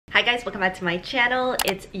Hi guys, welcome back to my channel.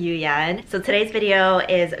 It's Yuyan. So today's video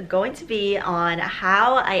is going to be on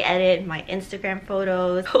how I edit my Instagram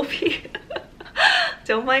photos. Kobe.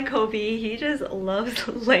 Don't mind Kobe, he just loves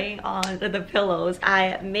laying on the pillows.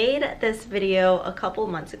 I made this video a couple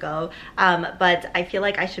months ago, but I feel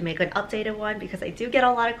like I should make an updated one because I do get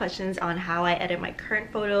a lot of questions on how I edit my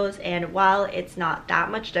current photos, and while it's not that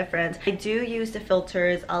much different, I do use the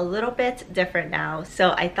filters a little bit different now.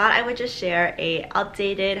 So I thought I would just share a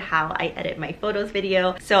updated how I edit my photos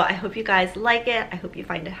video. So I hope you guys like it. I hope you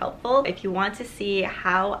find it helpful. If you want to see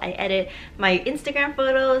how I edit my Instagram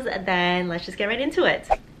photos, then let's just get right into it.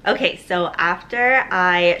 Okay, so after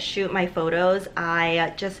I shoot my photos,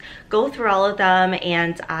 I just go through all of them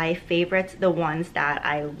and I favorite the ones that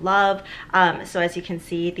I love. So as you can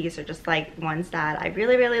see, these are just like ones that I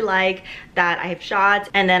really like that I've shot,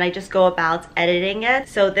 and then I just go about editing it.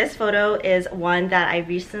 So this photo is one that I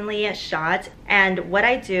recently shot, and what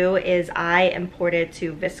I do is I import it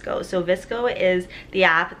to VSCO. So VSCO is the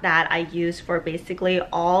app that I use for basically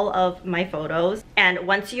all of my photos, and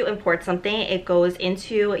once you import something, it goes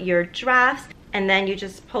into your drafts, and then you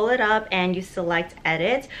just pull it up and you select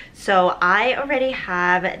edit. So I already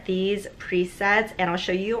have these presets and I'll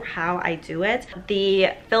show you how I do it.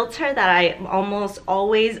 The filter that I almost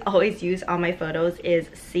always use on my photos is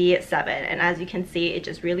C7, and as you can see, it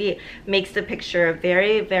just really makes the picture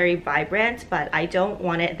very vibrant, but I don't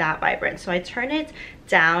want it that vibrant, so I turn it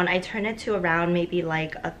down. I turn it to around maybe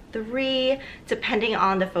like a 3 depending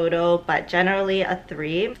on the photo, but generally a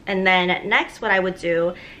 3. And then next what I would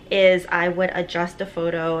do is I would adjust the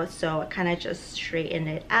photo, so kind of just straighten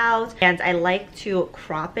it out, and I like to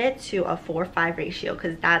crop it to a 4:5 ratio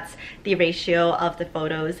because that's the ratio of the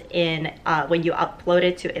photos in when you upload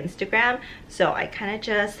it to Instagram. So I kind of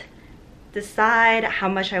just decide how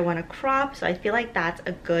much I want to crop, so I feel like that's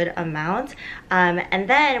a good amount. And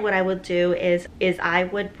then what I would do is I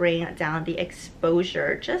would bring down the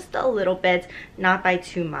exposure just a little bit, not by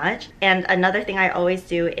too much. And another thing I always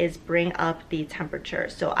do is bring up the temperature.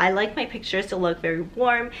 So I like my pictures to look very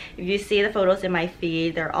warm. If you see the photos in my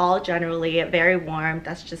feed, they're all generally very warm.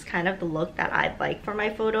 That's just kind of the look that I like for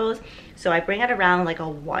my photos. So I bring it around like a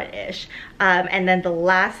 1-ish. And then the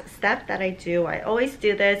last step that I do, I always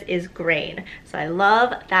do this, is grain. So I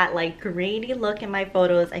love that like grainy look in my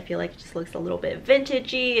photos. I feel like it just looks a little bit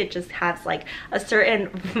vintagey. It just has like a certain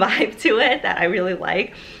vibe to it that I really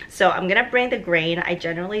like. So I'm gonna bring the grain. I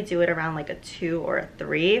generally do it around like a 2 or a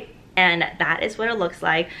 3. And that is what it looks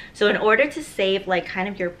like. So in order to save like kind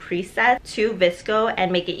of your preset to VSCO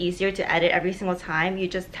and make it easier to edit every single time, you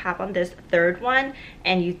just tap on this third one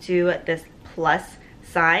and you do this plus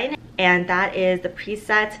sign, and that is the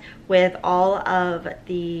preset with all of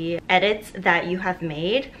the edits that you have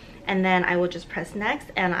made. And then I will just press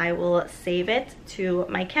next and I will save it to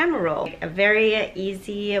my camera roll. A very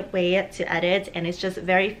easy way to edit, and it's just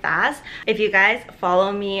very fast. If you guys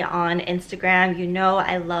follow me on Instagram, you know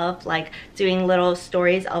I love like doing little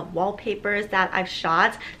stories of wallpapers that I've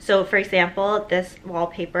shot. So for example, this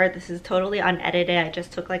wallpaper, this is totally unedited. I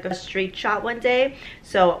just took like a street shot one day.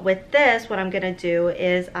 So with this, what I'm gonna do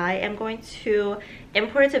is I am going to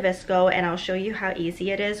import it to VSCO, and I'll show you how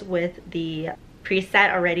easy it is with the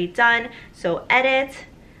preset already done. So edit,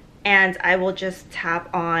 and I will just tap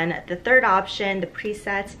on the third option, the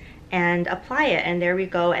preset, and apply it, and there we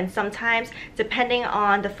go. And sometimes depending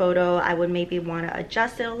on the photo, I would maybe want to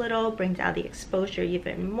adjust it a little, bring down the exposure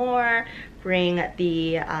even more, bring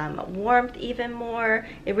the warmth even more.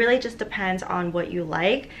 It really just depends on what you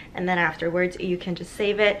like, and then afterwards you can just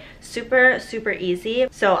save it. Super easy.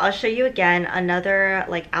 So I'll show you again another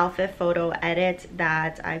like outfit photo edit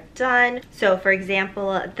that I've done. So for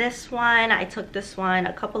example, this one, I took this one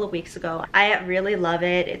a couple of weeks ago. I really love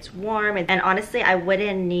it. It's warm, and honestly I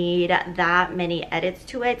wouldn't need that many edits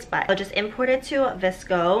to it, but I'll just import it to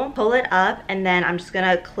VSCO, pull it up, and then I'm just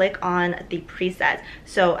gonna click on the preset.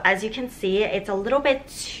 So as you can see, it's a little bit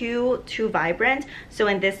too vibrant. So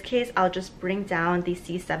in this case, I'll just bring down the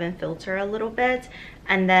C7 filter a little bit,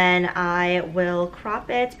 and then I will crop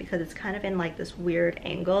it because it's kind of in like this weird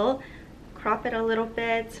angle. Crop it a little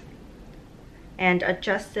bit and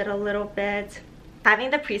adjust it a little bit.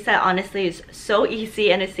 Having the preset honestly is so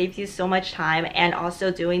easy, and it saves you so much time, and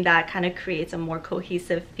also doing that kind of creates a more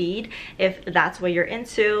cohesive feed if that's what you're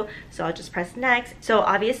into. So I'll just press next. So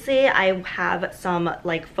obviously I have some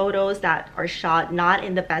like photos that are shot not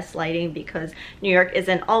in the best lighting because New York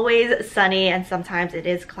isn't always sunny and sometimes it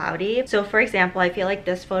is cloudy. So for example, I feel like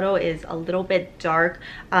this photo is a little bit dark.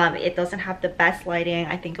 It doesn't have the best lighting.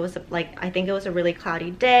 I think it was a really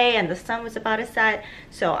cloudy day and the sun was about to set.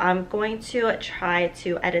 So I'm going to try try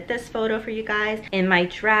to edit this photo for you guys in my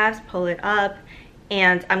drafts, pull it up,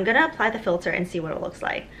 and I'm gonna apply the filter and see what it looks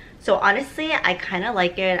like. So honestly, I kind of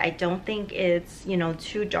like it. I don't think it's, you know,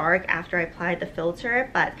 too dark after I apply the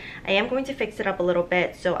filter, but I am going to fix it up a little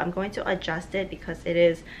bit. So I'm going to adjust it because it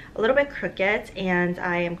is a little bit crooked, and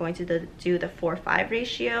I am going to do the 4:5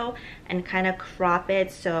 ratio and kind of crop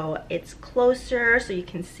it so it's closer so you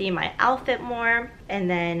can see my outfit more, and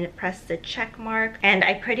then press the check mark. And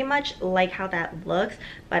I pretty much like how that looks,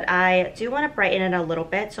 but I do want to brighten it a little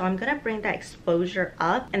bit, so I'm going to bring that exposure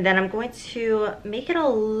up, and then I'm going to make it a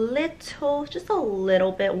little, just a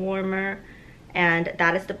little bit warmer. And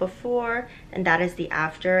that is the before and that is the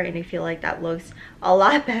after, and I feel like that looks a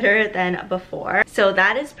lot better than before. So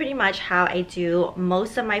that is pretty much how I do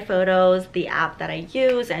most of my photos, the app that I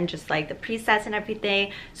use, and just like the presets and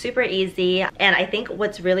everything. Super easy. And I think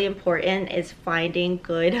what's really important is finding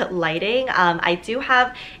good lighting. I do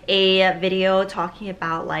have a video talking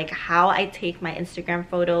about like how I take my Instagram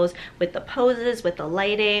photos with the poses, with the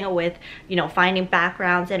lighting, with, you know, finding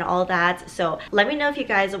backgrounds and all that. So let me know if you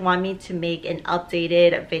guys want me to make an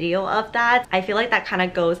updated video of that. I feel like that kind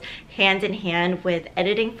of goes hand in hand with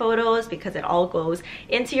editing photos because it all goes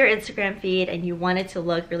into your Instagram feed and you want it to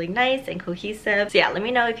look really nice and cohesive. So yeah, let me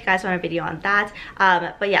know if you guys want a video on that.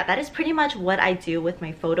 But yeah, that is pretty much what I do with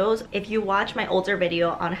my photos. If you watch my older video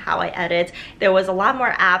on how I edit, there was a lot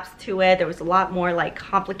more apps to it. There was a lot more like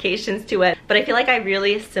complications to it, but I feel like I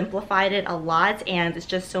really simplified it a lot, and it's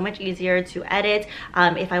just so much easier to edit.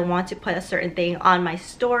 If I want to put a certain thing on my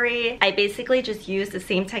story, I basically just use the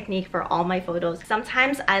same technique for all my photos.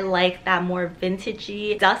 Sometimes I like that more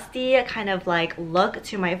vintagey, dusty kind of like look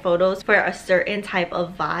to my photos for a certain type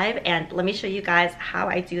of vibe, and let me show you guys how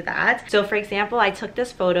I do that. So for example, I took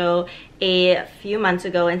this photo a few months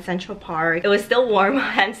ago in Central Park. It was still warm,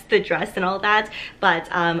 hence the dress and all that, but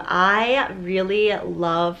I really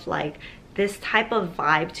love like this type of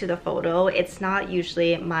vibe to the photo. It's not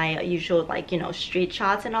usually my usual like, you know, street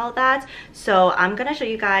shots and all that. So I'm gonna show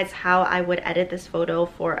you guys how I would edit this photo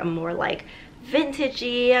for a more like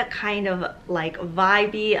vintagey kind of like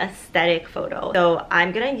vibey aesthetic photo. So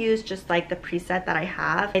I'm gonna use just like the preset that I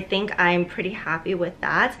have. I think I'm pretty happy with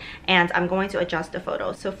that, and I'm going to adjust the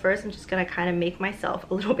photo. So first I'm just gonna kind of make myself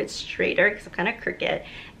a little bit straighter because I'm kind of crooked.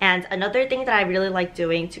 And another thing that I really like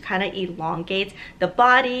doing to kind of elongate the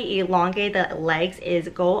body, elongate the legs, is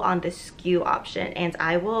go on the skew option, and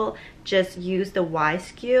I will just use the Y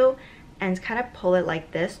skew and kind of pull it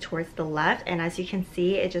like this towards the left, and as you can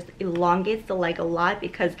see, it just elongates the leg a lot,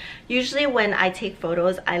 because usually when I take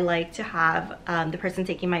photos, I like to have the person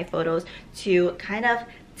taking my photos to kind of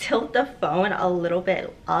tilt the phone a little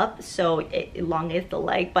bit up so it elongates the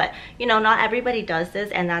leg. But you know, not everybody does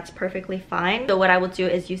this, and that's perfectly fine. So what I will do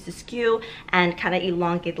is use the skew and kind of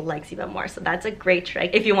elongate the legs even more. So that's a great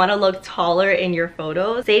trick if you want to look taller in your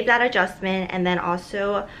photos. Save that adjustment, and then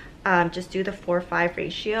also just do the 4:5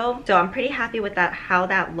 ratio. So I'm pretty happy with that, how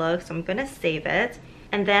that looks. So I'm gonna save it,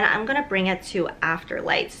 and then I'm gonna bring it to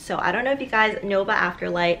Afterlight. So I don't know if you guys know about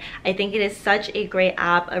Afterlight. I think it is such a great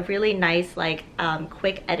app, a really nice like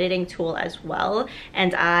quick editing tool as well.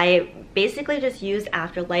 And I basically just use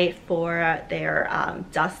Afterlight for their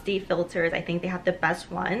dusty filters. I think they have the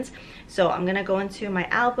best ones. So I'm gonna go into my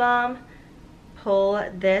album, pull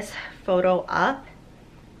this photo up,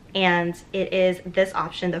 and it is this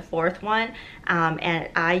option, the fourth one, and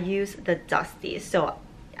I use the dusty. So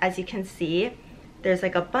as you can see, there's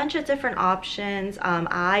like a bunch of different options.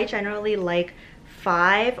 I generally like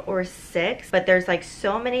 5 or 6, but there's like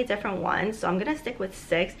so many different ones, so I'm gonna stick with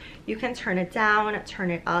 6. You can turn it down,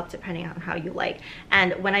 turn it up, depending on how you like.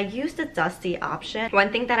 And when I use the dusty option,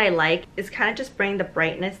 one thing that I like is kind of just bring the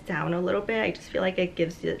brightness down a little bit. I just feel like it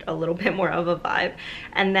gives it a little bit more of a vibe.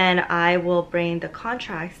 And then I will bring the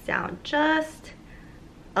contrast down just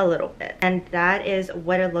a little bit, and that is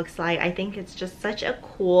what it looks like. I think it's just such a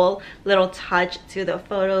cool little touch to the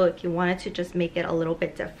photo if you wanted to just make it a little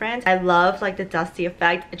bit different. I love like the dusty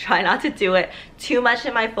effect. I try not to do it too much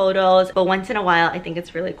in my photos, but once in a while I think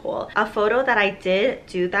it's really cool. A photo that I did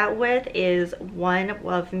do that with is one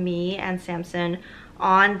of me and Samson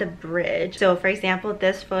on the bridge. So for example,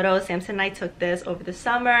 this photo, Samson and I took this over the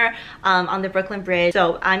summer on the Brooklyn Bridge.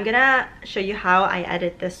 So I'm gonna show you how I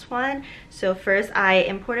edit this one. So first I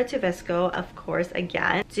import it to VSCO, of course,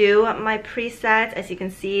 again. Do my presets, as you can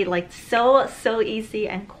see, like so easy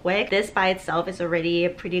and quick. This by itself is already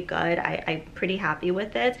pretty good. I'm pretty happy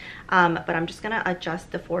with it. But I'm just gonna adjust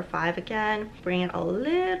the 4:5 again, bring it a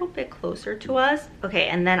little bit closer to us. Okay,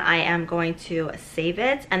 and then I am going to save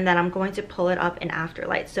it, and then I'm going to pull it up in Afterlight.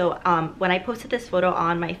 Afterlight. So when I posted this photo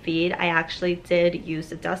on my feed, I actually did use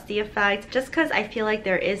the dusty effect just because I feel like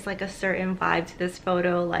there is like a certain vibe to this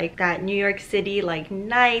photo, like that New York City like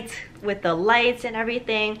night with the lights and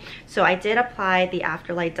everything. So I did apply the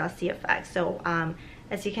Afterlight dusty effect. So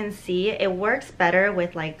as you can see, it works better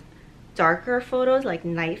with like darker photos, like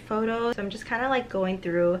night photos. So I'm just kind of like going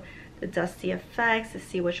through the dusty effects to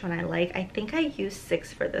see which one I like. I think I used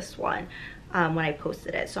 6 for this one when I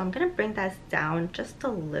posted it. So I'm gonna bring that down just a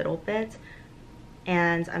little bit,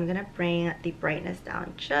 and I'm gonna bring the brightness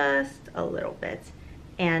down just a little bit.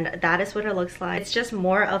 And that is what it looks like. It's just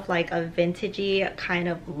more of like a vintagey kind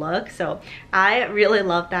of look. So I really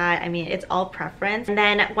love that. I mean, it's all preference. And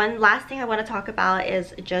then one last thing I want to talk about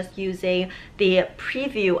is just using the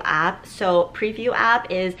preview app. So preview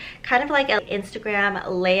app is kind of like an Instagram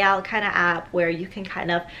layout kind of app where you can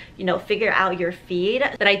kind of, you know, figure out your feed.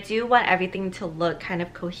 But I do want everything to look kind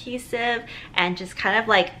of cohesive and just kind of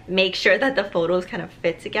like make sure that the photos kind of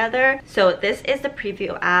fit together. So this is the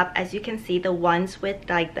preview app. As you can see, the ones with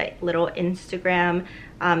like the little Instagram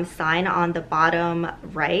sign on the bottom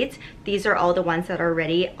right, these are all the ones that are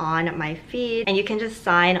already on my feed, and you can just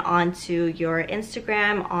sign onto your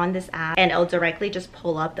Instagram on this app and it'll directly just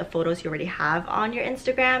pull up the photos you already have on your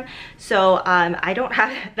Instagram. So I don't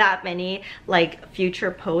have that many like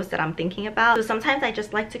future posts that I'm thinking about, so sometimes I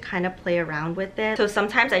just like to kind of play around with it. So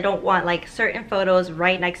sometimes I don't want like certain photos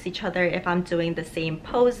right next to each other if I'm doing the same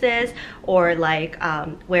poses or like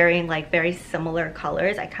wearing like very similar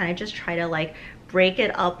colors. I kind of just try to like break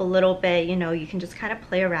it up a little bit. You know, you can just kind of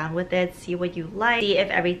play around with it, see what you like, see if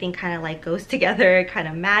everything kind of like goes together, kind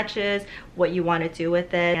of matches what you want to do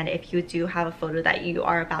with it. And if you do have a photo that you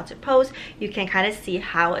are about to post, you can kind of see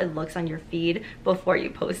how it looks on your feed before you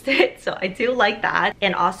post it. So I do like that.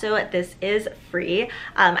 And also this is free.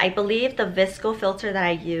 I believe the VSCO filter that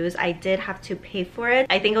I use, I did have to pay for it.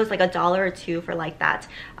 I think it was like $1 or $2 for like that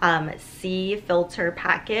C filter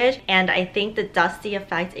package. And I think the dusty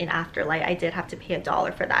effect in Afterlight, I did have to pay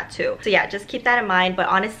 $1 for that too. So yeah, just keep that in mind. But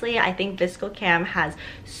honestly, I think VSCO Cam has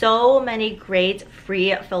so many great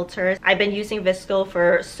free filters. I've been using VSCO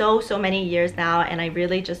for so many years now, and I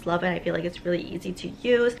really just love it. I feel like it's really easy to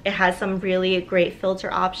use. It has some really great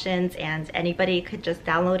filter options, and anybody could just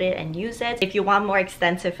download it and use it. If you want more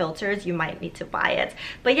extensive filters, you might need to buy it.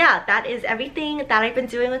 But yeah, that is everything that I've been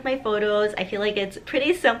doing with my photos. I feel like it's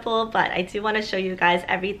pretty simple, but I do want to show you guys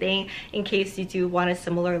everything in case you do want a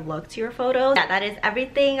similar look to your photos. Yeah, that is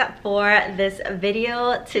everything for this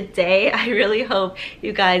video today. I really hope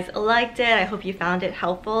you guys liked it. I hope you found it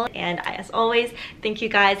helpful, and as always, thank you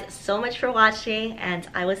guys so much for watching, and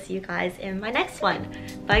I will see you guys in my next one.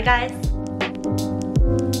 Bye guys.